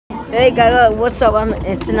Hey guys, what's up?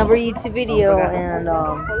 It's another YouTube video, and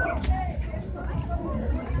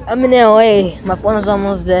I'm in LA. My phone is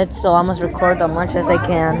almost dead, so I must record as much as I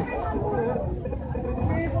can.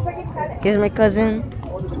 Here's my cousin.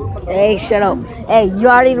 Hey, shut up. Hey, you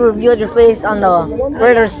already revealed your face on the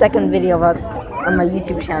third or second video on my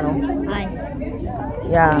YouTube channel. Hi.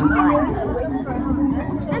 Yeah.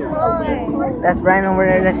 I'm bored. That's Brian over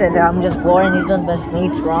there that said I'm just bored and he's doing best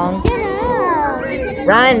mates wrong. Shut up.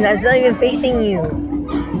 Brian, that's not even facing you.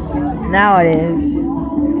 Now it is.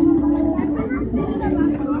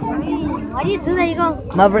 Why do you do that? You go.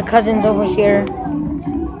 My other cousin's over here.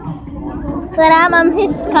 But I'm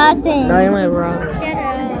his cousin. No, you're my wrong. Shut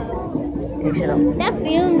up. Hey, shut up. Stop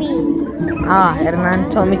filming. Ah, Hernan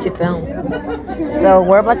told me to film. So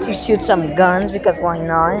we're about to shoot some guns because why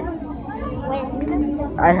not?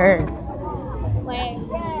 When? I heard. Where?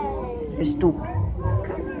 You're stupid.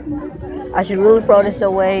 I should really throw this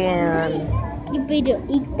away and You better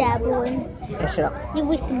eat that one. yeah, shut up. You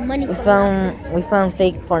wasting money We for found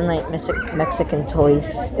fake Fortnite Mexican toys.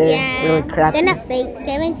 They're really crappy. They're not fake.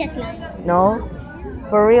 Kevin just lying. No,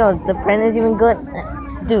 for real. The print is even good,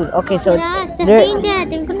 dude. Okay, so Stop they're- saying that.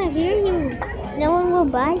 They're gonna hear you. No one will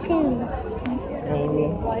buy them. maybe.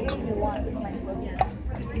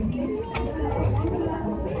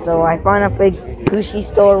 So I found a fake Gucci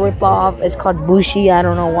store ripoff. It's called Bushi. I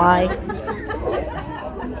don't know why.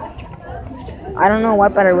 I don't know why,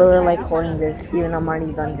 but I really like holding this, even though I'm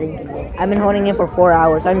already done drinking it. I've been holding it for 4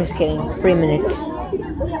 hours. I'm just kidding. 3 minutes.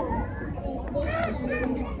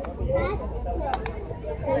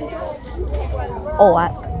 Oh,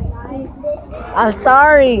 I'm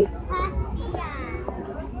sorry.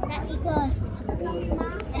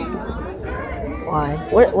 Why?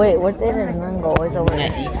 Wait, where did Hernan go? It's over there.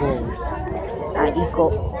 Not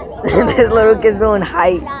equal. This little kid's doing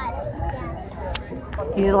height.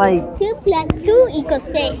 He's like, 2 plus 2 equals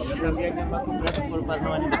fish.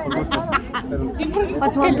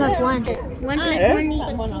 what's 1 plus 1? 1 plus 1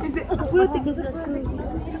 equals fish. What's fish plus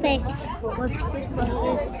fish?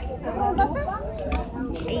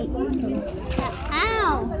 8. How?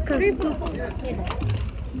 You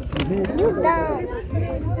dumb.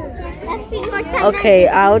 Let's speak more Chinese. Okay,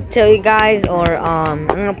 I'll tell you guys, or I'm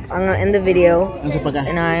gonna end the video,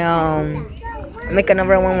 and I make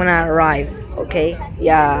another one when I arrive. Okay?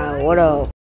 Yeah. What up?